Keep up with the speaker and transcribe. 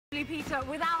Bluepeter,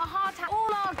 without a hard hat,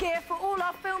 all our gear for all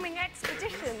our filming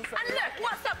expeditions. And look,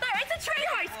 what's up there? It's a tree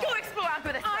house. Go explore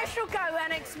with us. I shall go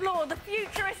and explore the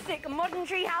futuristic modern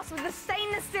tree house with the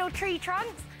stainless steel tree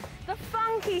trunks, the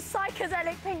funky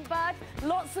psychedelic pink bird,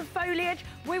 lots of foliage.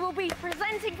 We will be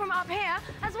presenting from up here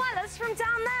as well as from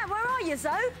down there. Where are you,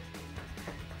 Zoe?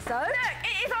 So? Look,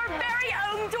 it is our very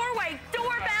own doorway,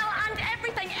 doorbell and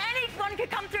everything. Anyone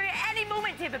could come through at any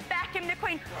moment. David Beckham, the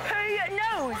Queen, who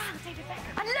knows? Wow, David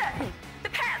Beckham. And look, the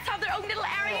pets have their own little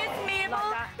areas. Mabel,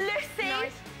 like Lucy,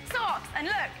 nice. Socks. And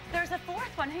look, there's a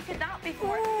fourth one. Who could that be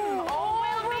for? All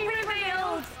will be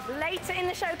revealed. Later in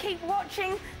the show, keep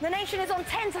watching. The nation is on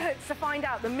tenterhooks to find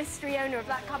out the mystery owner of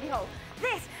that cubbyhole.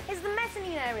 This is the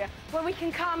mezzanine area where we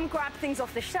can come, grab things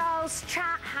off the shelves,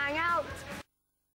 chat, hang out.